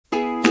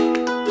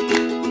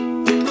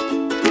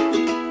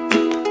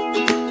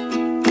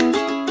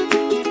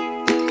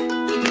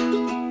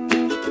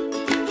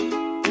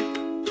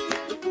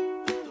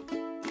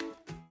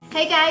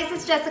guys,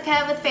 it's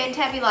Jessica with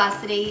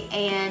Fantabulosity,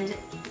 and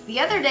the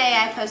other day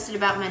I posted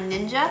about my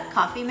Ninja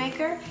coffee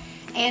maker,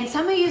 and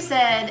some of you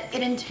said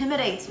it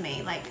intimidates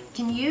me. Like,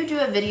 can you do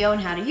a video on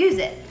how to use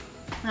it?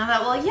 And I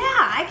thought, well, yeah,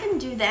 I can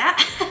do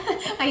that.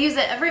 I use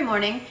it every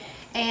morning,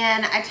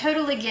 and I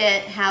totally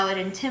get how it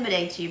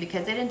intimidates you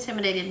because it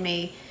intimidated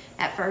me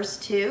at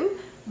first too.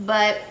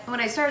 But when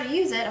I started to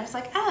use it, I was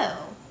like,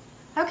 oh,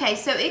 okay,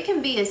 so it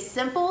can be as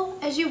simple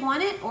as you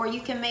want it, or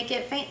you can make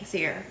it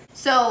fancier.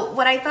 So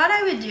what I thought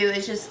I would do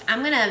is just,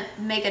 I'm gonna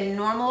make a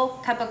normal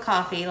cup of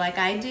coffee like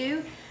I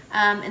do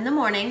in the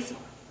mornings,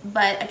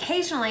 but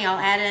occasionally I'll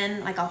add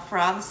in, like I'll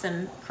froth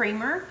some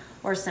creamer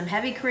or some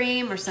heavy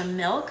cream or some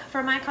milk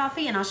for my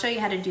coffee, and I'll show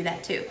you how to do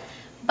that too.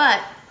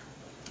 But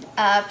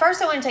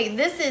first I wanna tell you,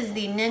 this is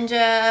the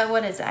Ninja,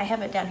 what is it? I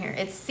have it down here.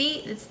 It's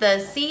the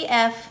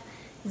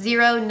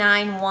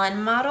CF091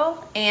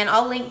 model, and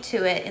I'll link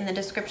to it in the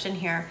description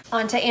here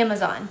onto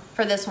Amazon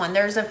for this one.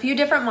 There's a few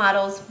different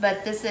models,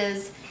 but this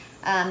is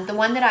the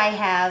one that I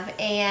have,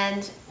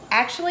 and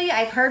actually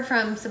I've heard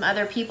from some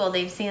other people,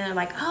 they've seen it, they're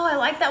like, oh, I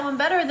like that one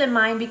better than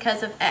mine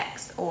because of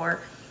X, or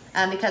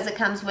because it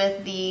comes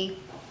with the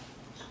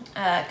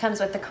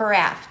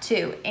Carafe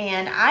too.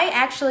 And I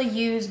actually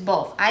use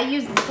both. I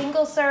use the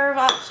single serve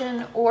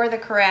option or the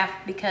Carafe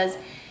because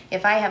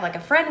if I have like a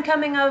friend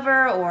coming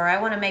over, or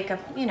I want to make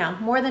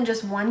more than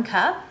just one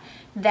cup,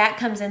 that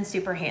comes in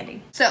super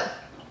handy. So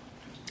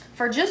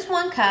for just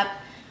one cup,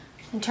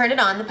 and turn it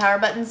on, the power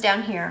button's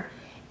down here.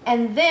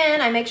 And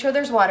then I make sure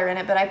there's water in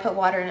it, but I put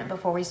water in it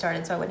before we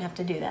started so I wouldn't have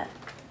to do that.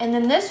 And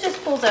then this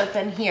just pulls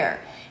open here,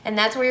 and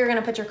that's where you're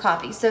gonna put your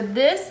coffee. So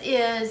this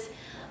is,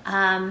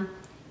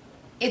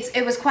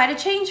 it was quite a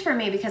change for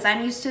me because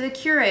I'm used to the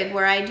Keurig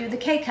where I do the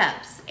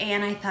K-cups,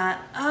 and I thought,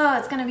 oh,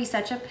 it's gonna be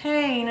such a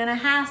pain and a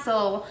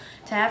hassle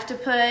to have to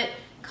put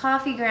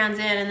coffee grounds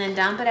in and then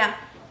dump it out.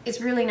 It's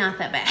really not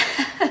that bad.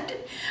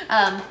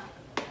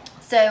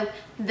 So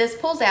this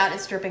pulls out,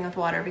 it's dripping with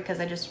water because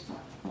I just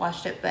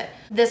washed it, but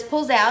this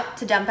pulls out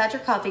to dump out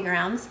your coffee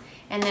grounds,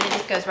 and then it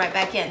just goes right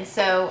back in.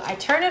 So I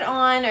turn it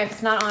on, or if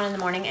it's not on in the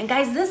morning, and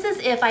guys, this is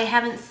if I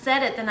haven't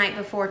set it the night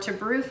before to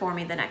brew for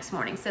me the next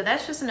morning. So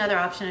that's just another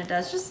option it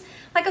does, just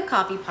like a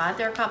coffee pot.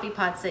 There are coffee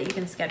pots that you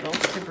can schedule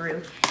to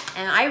brew,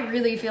 and I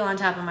really feel on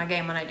top of my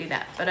game when I do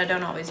that, but I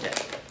don't always do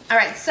it. All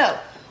right, so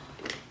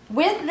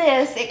with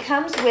this, it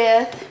comes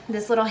with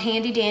this little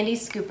handy dandy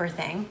scooper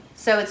thing.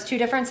 So it's two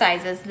different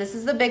sizes. This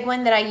is the big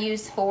one that I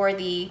use for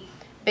the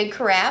big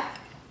carafe,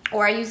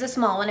 or I use the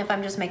small one if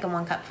I'm just making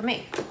one cup for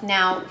me.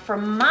 Now, for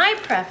my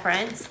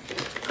preference,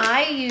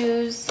 I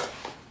use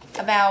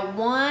about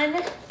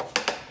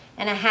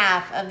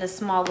 1.5 of the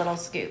small little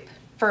scoop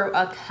for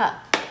a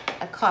cup,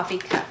 a coffee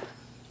cup.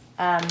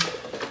 And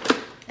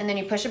then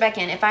you push it back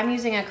in. If I'm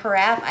using a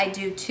carafe, I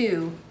do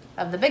 2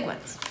 of the big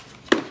ones.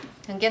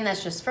 Again,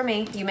 that's just for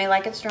me. You may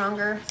like it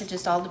stronger. It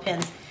just all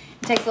depends.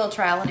 It takes a little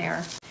trial and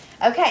error.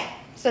 Okay,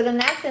 so then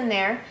that's in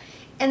there.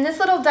 And this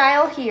little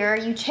dial here,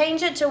 you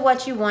change it to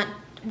what you want,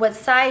 what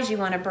size you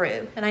want to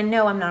brew. And I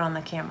know I'm not on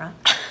the camera,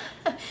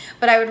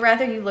 but I would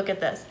rather you look at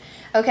this.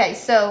 Okay,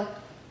 so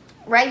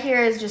right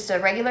here is just a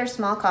regular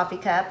small coffee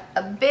cup,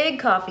 a big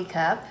coffee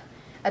cup,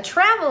 a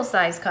travel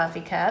size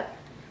coffee cup,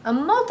 a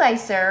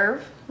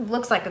multi-serve,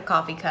 looks like a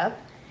coffee cup.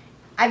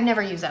 I've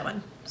never used that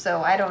one,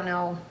 so I don't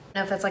know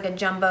if that's like a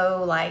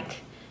jumbo,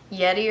 like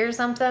Yeti or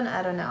something.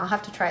 I don't know, I'll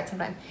have to try it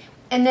sometime.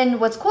 And then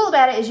what's cool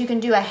about it is you can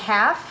do a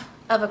half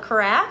of a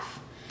carafe.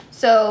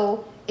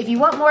 So if you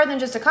want more than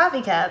just a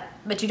coffee cup,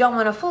 but you don't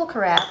want a full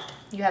carafe,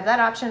 you have that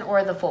option,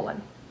 or the full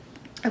one.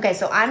 Okay,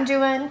 so I'm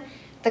doing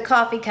the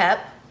coffee cup,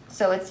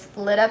 so it's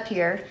lit up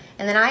here,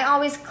 and then I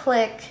always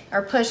click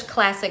or push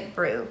classic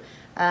brew.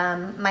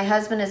 My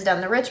husband has done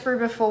the rich brew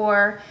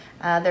before.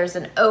 There's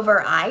an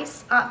over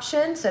ice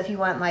option, so if you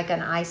want like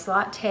an iced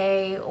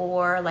latte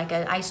or like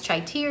an iced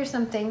chai tea or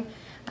something,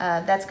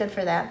 that's good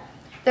for that.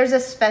 There's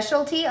a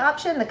specialty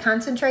option, the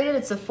concentrated,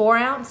 it's a 4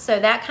 ounce, so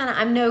that kind of,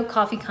 I'm no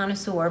coffee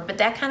connoisseur, but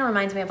that kind of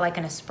reminds me of like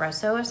an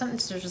espresso or something,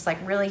 so it's just like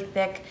really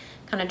thick,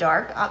 kind of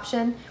dark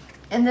option.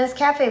 And this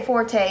Cafe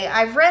Forte,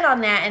 I've read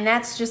on that, and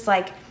that's just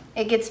like,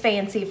 it gets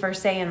fancy for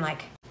saying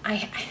like,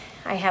 I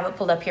have it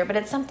pulled up here, but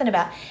it's something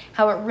about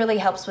how it really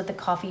helps with the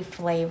coffee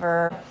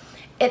flavor.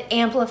 It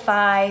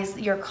amplifies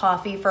your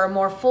coffee for a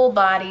more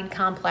full-bodied,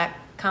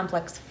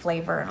 complex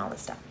flavor and all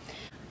this stuff.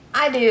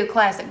 I do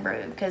classic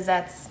brew because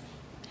that's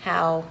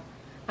how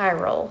I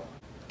roll.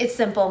 It's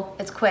simple,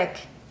 it's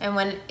quick, and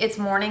when it's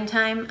morning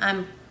time,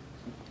 I'm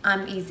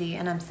easy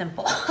and I'm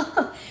simple.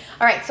 All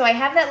right, so I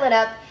have that lit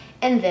up,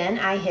 and then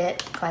I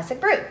hit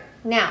classic brew.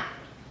 Now,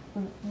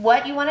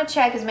 what you want to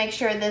check is make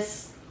sure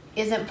this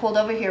isn't pulled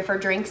over here for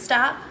drink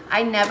stop.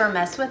 I never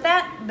mess with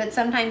that, but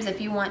sometimes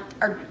if you want,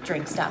 or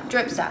drink stop,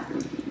 drip stop.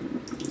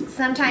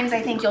 Sometimes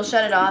I think you'll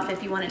shut it off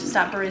if you want it to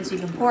stop brewing so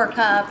you can pour a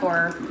cup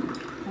or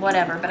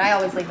whatever, but I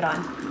always leave it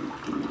on.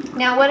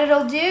 Now what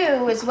it'll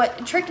do is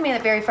what tricked me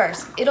at very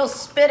first. It'll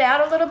spit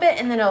out a little bit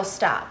and then it'll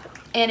stop.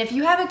 And if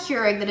you have a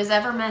Keurig that is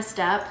ever messed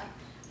up,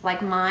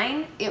 like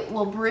mine, it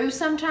will brew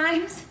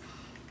sometimes.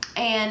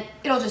 and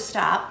it'll just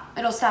stop.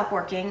 It'll stop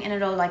working and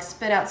it'll like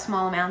spit out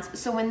small amounts.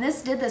 So when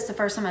this did this the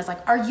first time, I was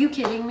like, are you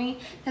kidding me?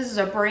 This is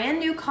a brand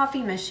new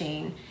coffee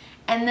machine.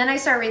 And then I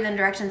started reading the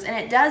directions and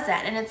it does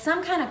that. And it's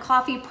some kind of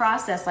coffee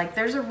process. Like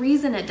there's a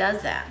reason it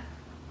does that.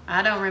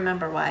 I don't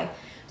remember why.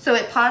 So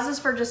it pauses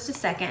for just a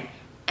second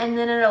and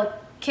then it'll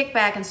kick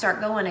back and start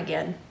going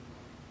again.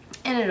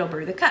 And it'll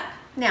brew the cup.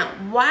 Now,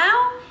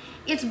 while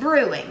it's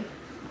brewing,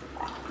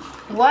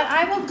 what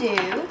I will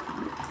do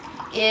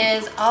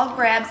is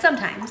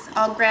sometimes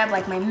I'll grab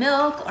like my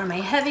milk or my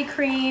heavy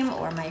cream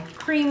or my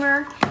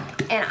creamer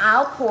and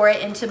I'll pour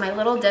it into my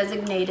little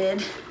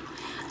designated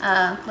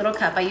little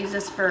cup. I use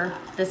this for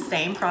the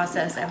same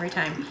process every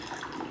time.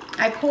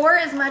 I pour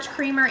as much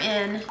creamer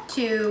in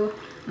to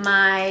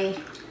my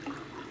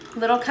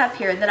little cup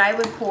here that I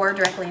would pour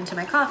directly into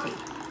my coffee.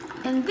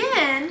 And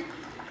then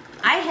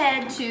I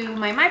head to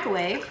my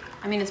microwave,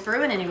 I mean it's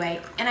brewing anyway,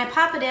 and I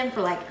pop it in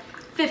for like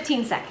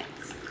 15 seconds.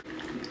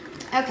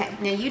 Okay,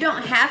 now you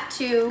don't have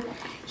to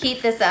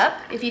heat this up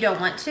if you don't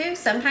want to.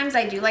 Sometimes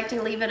I do like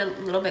to leave it a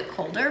little bit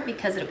colder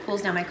because it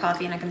cools down my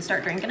coffee and I can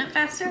start drinking it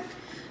faster.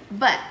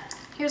 But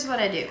here's what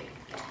I do.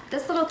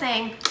 This little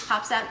thing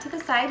pops out to the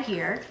side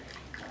here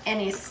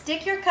and you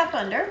stick your cup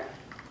under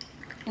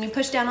and you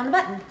push down on the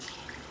button.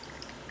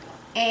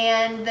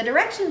 And the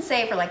directions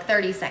say for like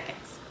 30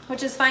 seconds,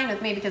 which is fine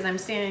with me because I'm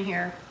standing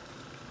here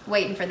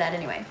waiting for that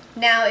anyway.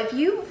 Now, if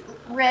you've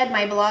read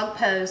my blog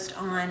post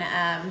on,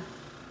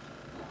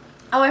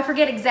 oh, I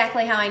forget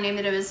exactly how I named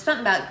it. It was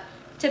something about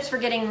tips for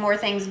getting more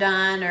things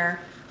done or,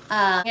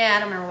 yeah, I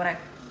don't remember what I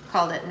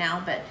called it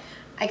now, but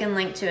I can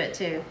link to it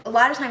too. A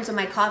lot of times when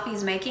my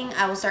coffee's making,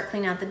 I will start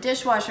cleaning out the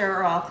dishwasher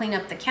or I'll clean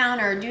up the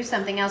counter or do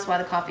something else while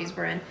the coffee's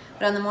brewing.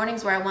 But on the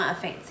mornings where I want a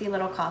fancy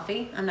little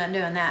coffee, I'm not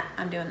doing that,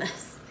 I'm doing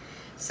this.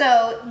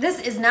 So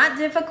this is not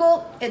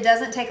difficult. It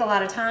doesn't take a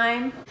lot of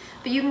time,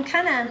 but you can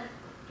kind of,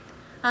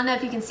 I don't know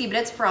if you can see, but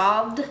it's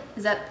frothed.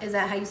 Is that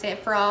how you say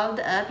it? Frothed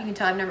up. You can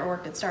tell I've never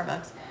worked at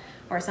Starbucks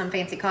or some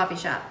fancy coffee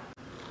shop.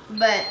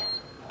 But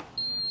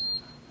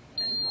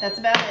that's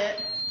about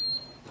it.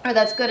 Or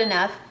that's good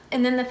enough.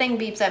 And then the thing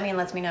beeps at me and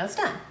lets me know it's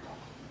done.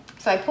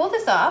 So I pull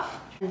this off.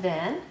 And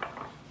then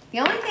the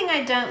only thing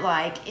I don't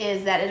like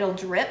is that it'll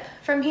drip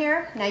from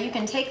here. Now you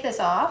can take this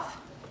off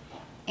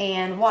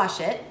and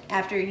wash it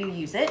after you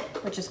use it,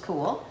 which is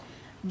cool.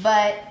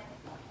 But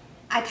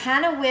I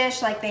kind of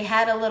wish like they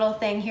had a little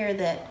thing here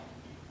that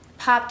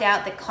popped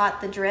out that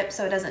caught the drip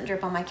so it doesn't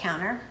drip on my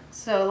counter.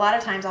 So a lot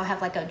of times I'll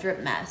have like a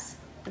drip mess,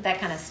 but that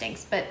kind of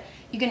stinks. But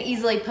you can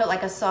easily put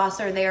like a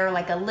saucer there,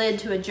 like a lid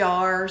to a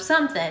jar or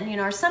something, you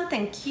know, or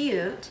something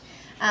cute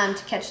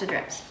to catch the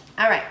drips.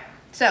 All right,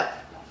 so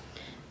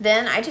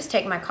then I just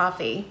take my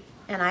coffee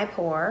and I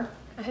pour,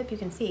 I hope you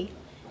can see,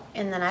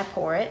 and then I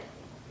pour it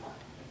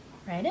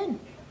right in.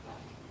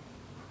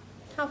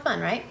 How fun,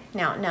 right?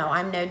 Now, no,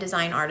 I'm no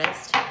design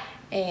artist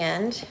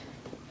and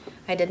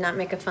I did not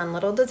make a fun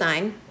little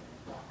design,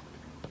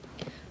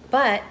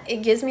 but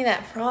it gives me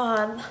that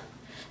froth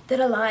that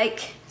I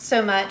like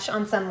so much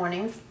on some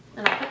mornings.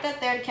 And I put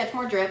that there to catch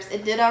more drips.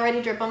 It did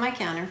already drip on my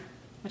counter,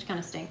 which kind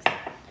of stinks.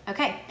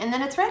 Okay, and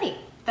then it's ready.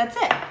 That's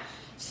it.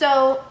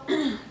 So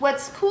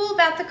what's cool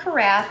about the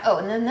carafe, oh,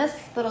 and then this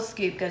little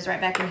scoop goes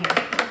right back in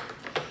here.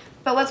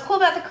 But what's cool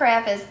about the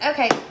carafe is,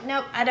 okay,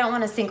 nope, I don't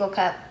want a single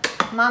cup.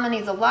 Mama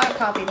needs a lot of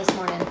coffee this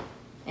morning.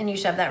 And you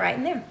shove that right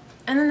in there.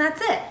 And then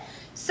that's it.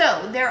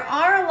 So there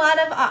are a lot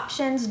of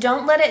options.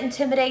 Don't let it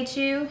intimidate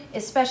you,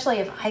 especially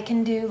if I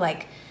can do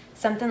like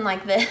something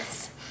like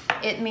this.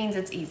 It means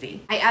it's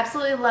easy. I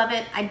absolutely love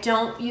it. I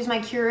don't use my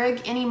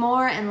Keurig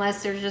anymore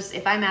unless there's just,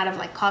 if I'm out of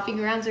like coffee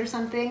grounds or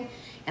something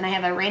and I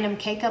have a random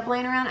K-cup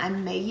laying around, I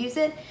may use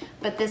it,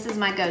 but this is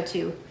my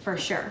go-to for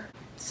sure.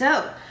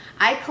 So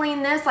I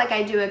clean this like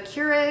I do a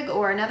Keurig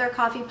or another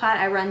coffee pot.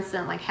 I run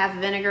some like half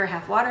vinegar,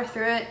 half water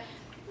through it.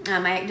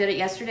 I did it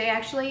yesterday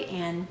actually,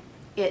 and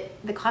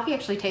the coffee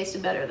actually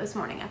tasted better this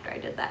morning after I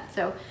did that.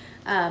 So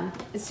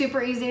it's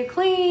super easy to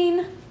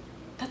clean.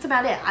 That's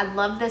about it. I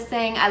love this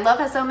thing. I love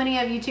how so many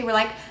of you too were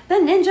like, the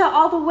Ninja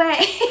all the way.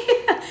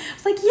 I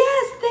was like,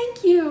 yes,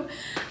 thank you.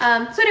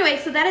 So anyway,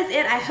 so that is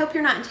it. I hope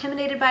you're not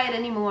intimidated by it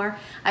anymore.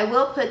 I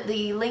will put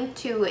the link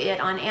to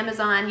it on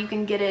Amazon. You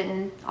can get it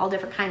in all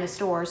different kind of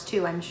stores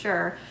too, I'm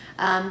sure.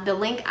 The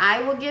link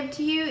I will give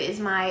to you is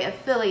my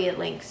affiliate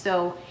link.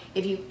 So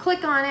if you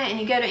click on it and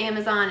you go to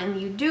Amazon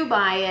and you do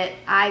buy it,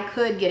 I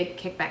could get a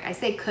kickback. I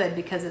say could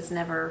because it's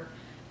never,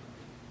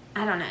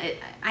 I don't know,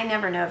 I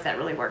never know if that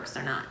really works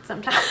or not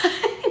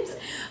sometimes,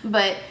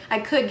 but I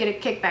could get a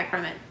kickback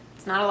from it.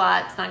 It's not a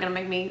lot, it's not gonna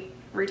make me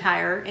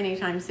retire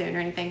anytime soon or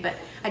anything, but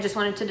I just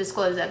wanted to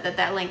disclose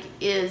that link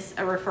is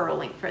a referral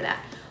link for that.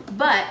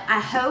 But I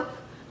hope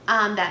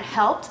that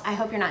helped. I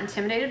hope you're not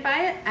intimidated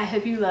by it. I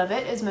hope you love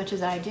it as much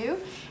as I do.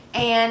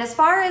 And as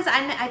far as,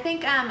 I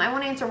think I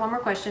wanna answer one more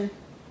question.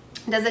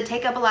 Does it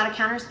take up a lot of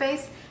counter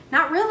space?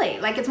 Not really,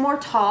 like it's more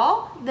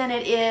tall than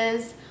it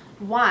is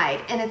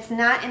wide, and it's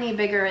not any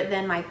bigger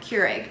than my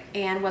Keurig.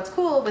 And what's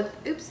cool with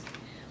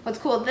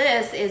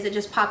this is it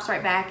just pops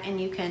right back and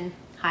you can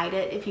hide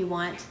it if you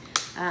want.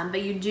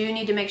 But you do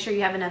need to make sure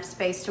you have enough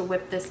space to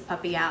whip this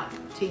puppy out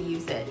to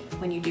use it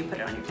when you do put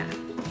it on your counter.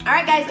 All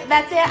right, guys,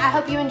 that's it. I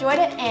hope you enjoyed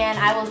it, and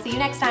I will see you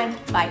next time.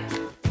 Bye.